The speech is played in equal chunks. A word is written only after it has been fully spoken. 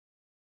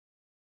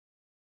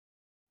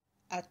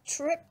A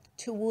Trip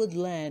to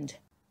Woodland.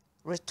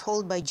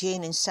 Retold by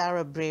Jane and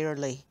Sarah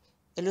Brierley.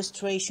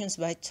 Illustrations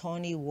by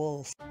Tony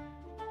Wolfe.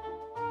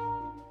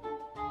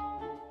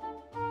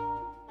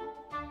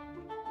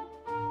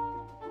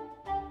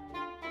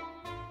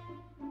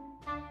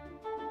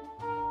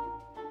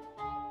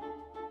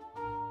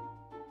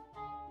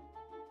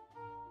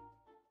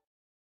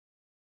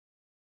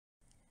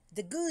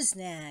 The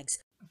Guzznags.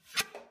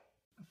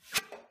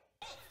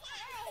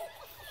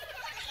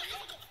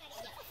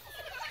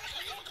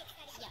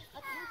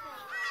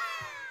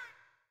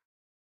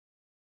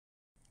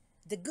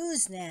 The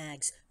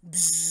Guzznags.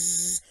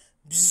 Bzzz,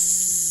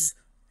 bzzz.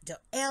 The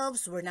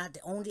elves were not the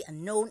only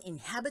unknown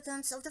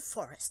inhabitants of the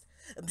forest.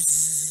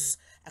 Bzzz.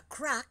 A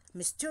crack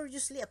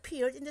mysteriously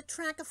appeared in the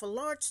trunk of a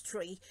large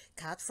tree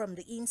cut from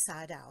the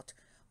inside out.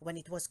 When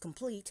it was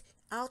complete,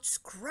 out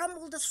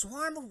scrambled a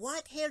swarm of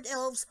white-haired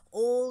elves,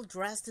 all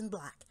dressed in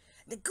black.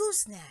 The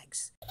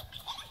Guzznags.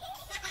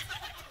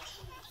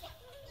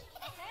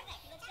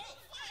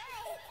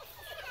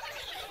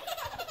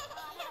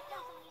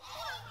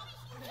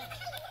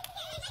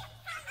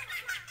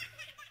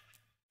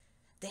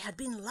 They had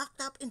been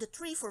locked up in the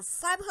tree for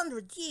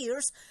 500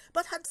 years,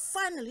 but had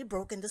finally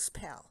broken the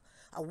spell.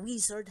 A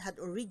wizard had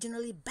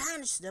originally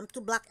banished them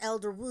to Black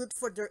Elder Wood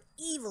for their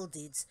evil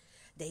deeds.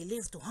 They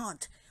lived to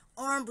hunt,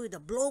 armed with a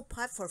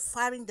blowpipe for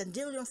firing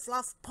dandelion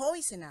fluff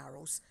poison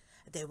arrows.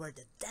 They were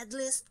the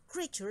deadliest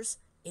creatures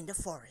in the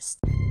forest.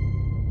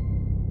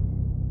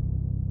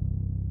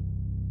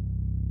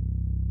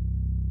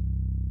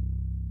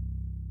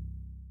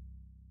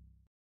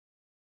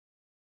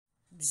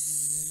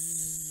 Bzzz.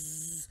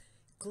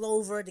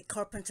 Clover, the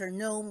carpenter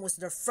gnome, was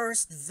their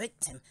first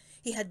victim.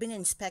 He had been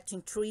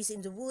inspecting trees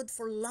in the wood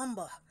for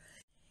lumber.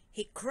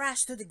 He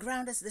crashed to the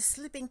ground as the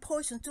sleeping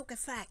poison took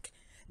effect.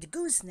 The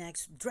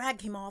Guzznags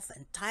dragged him off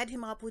and tied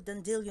him up with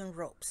dandelion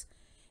ropes.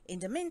 In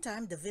the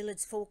meantime, the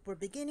village folk were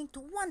beginning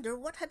to wonder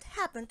what had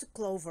happened to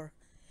Clover.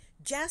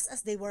 Just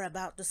as they were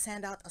about to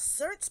send out a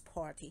search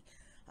party,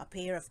 a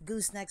pair of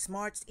Guzznags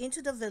marched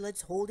into the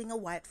village holding a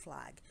white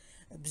flag.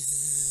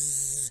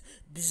 Bzzz,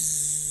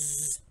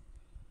 bzzz.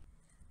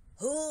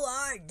 "Who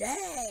are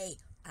they?"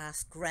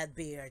 asked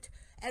Redbeard.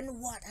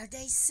 "And what are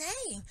they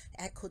saying?"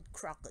 echoed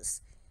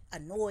Crocus.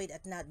 Annoyed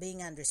at not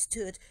being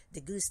understood, the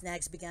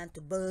Guzznags began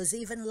to buzz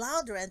even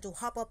louder and to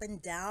hop up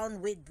and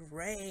down with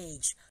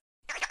rage.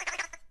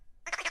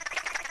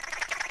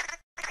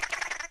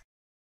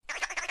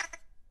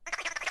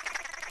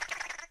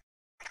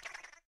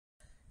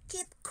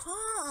 "Keep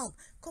calm,"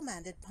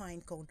 commanded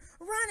Pinecone.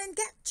 "Run and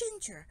get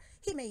Ginger.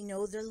 He may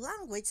know their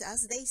language,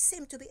 as they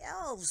seem to be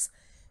elves."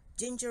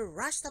 Ginger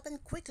rushed up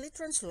and quickly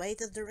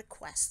translated the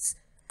requests.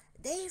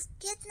 "They've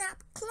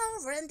kidnapped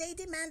Clover and they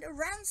demand a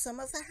ransom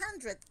of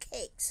 100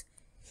 cakes.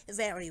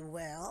 "Very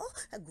well,"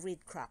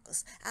 agreed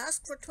Crocus.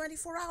 "Ask for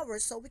 24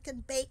 hours so we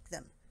can bake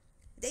them."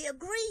 "They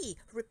agree,"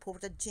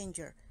 reported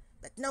Ginger.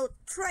 "But no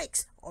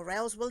tricks, or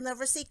else we'll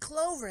never see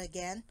Clover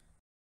again."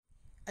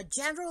 A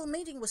general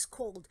meeting was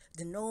called.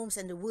 The gnomes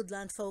and the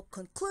woodland folk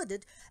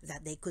concluded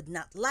that they could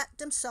not let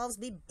themselves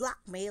be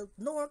blackmailed,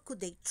 nor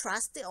could they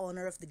trust the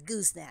owner of the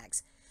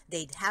Guzznags.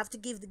 They'd have to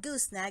give the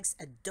Guzznags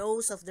a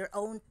dose of their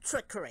own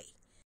trickery.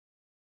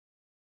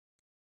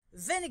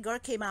 Vinegar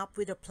came up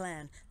with a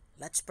plan.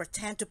 "Let's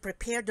pretend to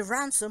prepare the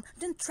ransom,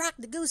 then track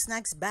the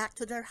Guzznags back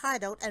to their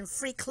hideout and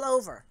free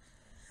Clover."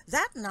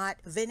 That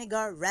night,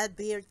 Vinegar,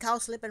 Redbeard,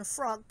 Cowslip, and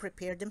Frog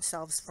prepared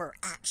themselves for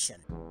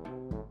action.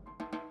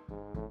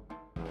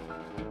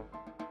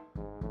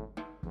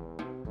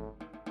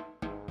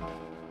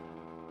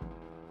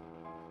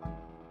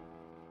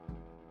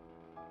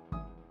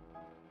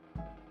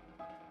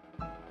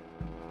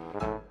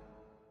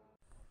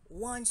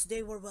 Once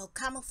they were well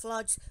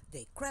camouflaged,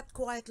 they crept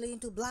quietly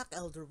into Black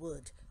Elder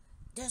Wood.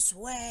 "This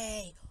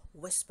way,"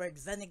 whispered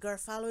Vinegar,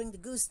 following the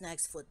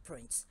Guzznags'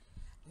 footprints.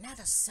 "Not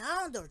a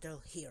sound or they'll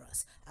hear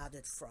us,"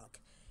 added Frog.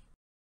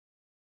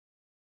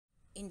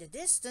 In the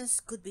distance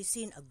could be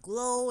seen a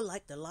glow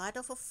like the light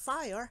of a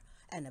fire,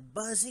 and a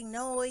buzzing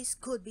noise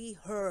could be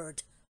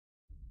heard.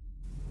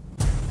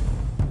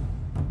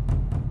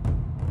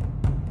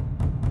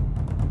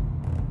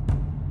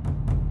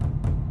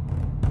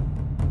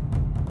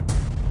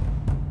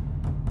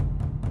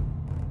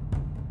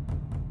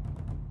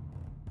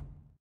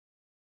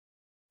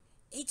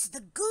 "It's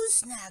the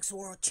Guzznags'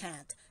 war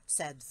chant,"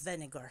 said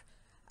Vinegar.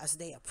 As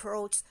they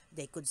approached,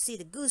 they could see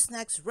the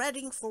Guzznags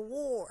readying for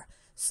war.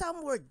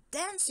 Some were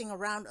dancing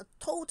around a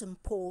totem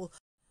pole.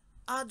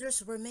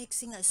 Others were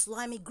mixing a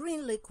slimy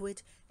green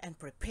liquid and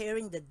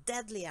preparing the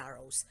deadly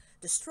arrows.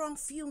 The strong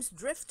fumes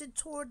drifted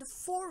toward the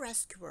four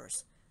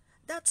rescuers.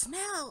 "That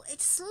smell!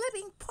 It's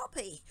Sleeping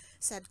Puppy,"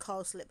 said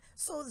Cowslip.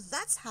 "So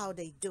that's how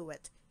they do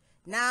it."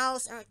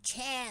 "Now's our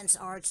chance,"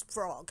 urged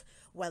Frog.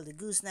 "While the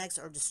Guzznags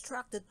are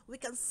distracted, we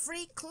can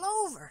free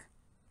Clover."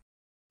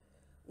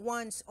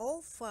 Once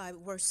all five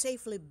were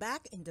safely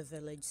back in the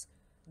village,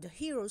 the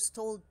heroes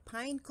told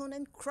Pinecone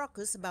and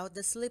Crocus about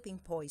the sleeping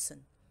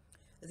poison.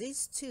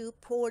 These two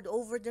pored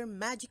over their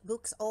magic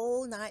books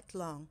all night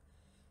long.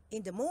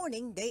 In the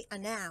morning, they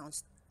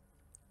announced,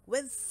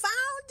 We've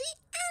found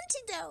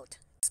the antidote!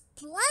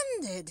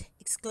 Splendid!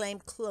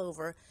 Exclaimed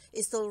Clover,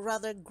 still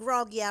rather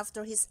groggy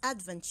after his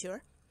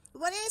adventure.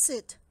 What is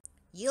it?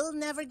 You'll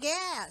never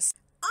guess.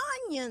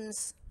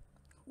 Onions!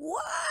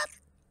 What?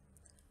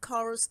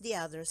 Chorused the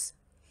others.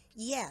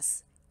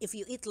 Yes, if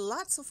you eat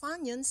lots of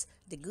onions,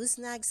 the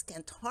Guzznags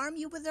can't harm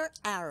you with their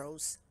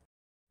arrows.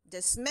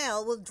 The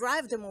smell will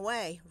drive them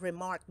away,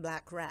 remarked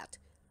Black Rat.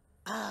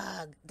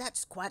 Ugh,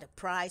 that's quite a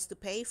price to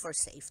pay for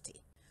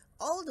safety.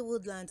 All the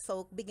woodland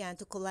folk began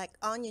to collect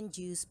onion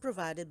juice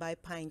provided by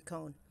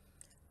Pinecone.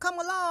 Come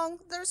along,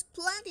 there's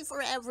plenty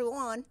for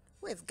everyone.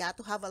 We've got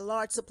to have a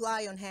large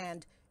supply on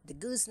hand. The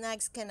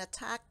Guzznags can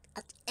attack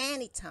at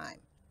any time.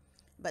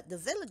 But the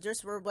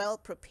villagers were well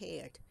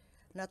prepared.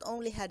 Not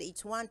only had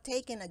each one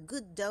taken a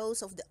good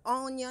dose of the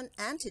onion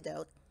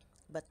antidote,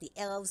 but the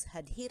elves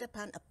had hit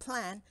upon a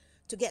plan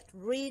to get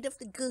rid of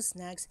the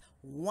Guzznags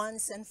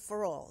once and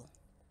for all.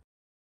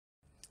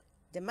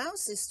 The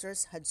Mouse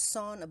Sisters had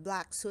sewn a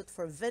black suit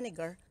for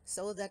Vinegar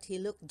so that he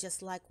looked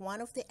just like one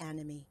of the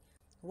enemy.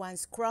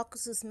 Once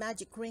Crocus's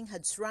magic ring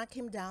had shrunk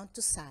him down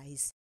to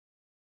size.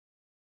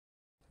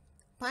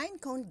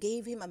 Pinecone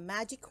gave him a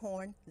magic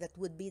horn that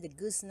would be the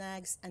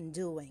Guzznags'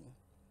 undoing.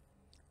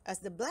 As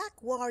the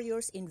black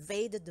warriors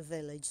invaded the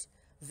village,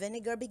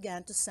 Vinegar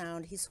began to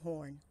sound his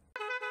horn.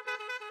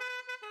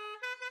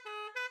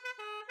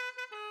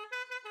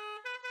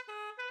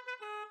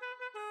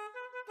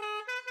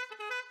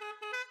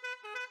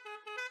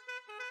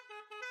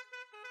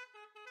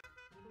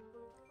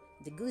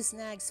 The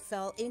Guzznags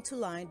fell into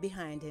line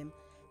behind him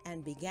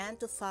and began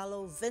to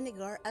follow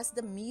Vinegar as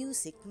the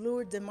music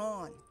lured them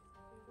on.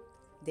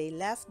 They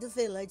left the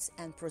village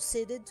and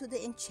proceeded to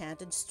the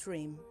enchanted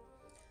stream.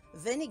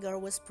 Vinegar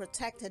was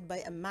protected by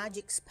a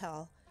magic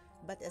spell,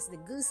 but as the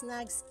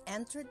Guzznags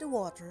entered the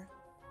water,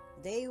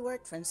 they were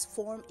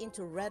transformed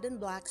into red and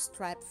black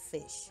striped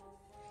fish.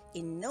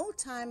 In no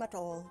time at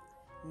all,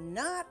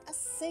 not a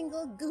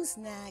single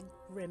Guzznag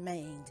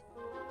remained.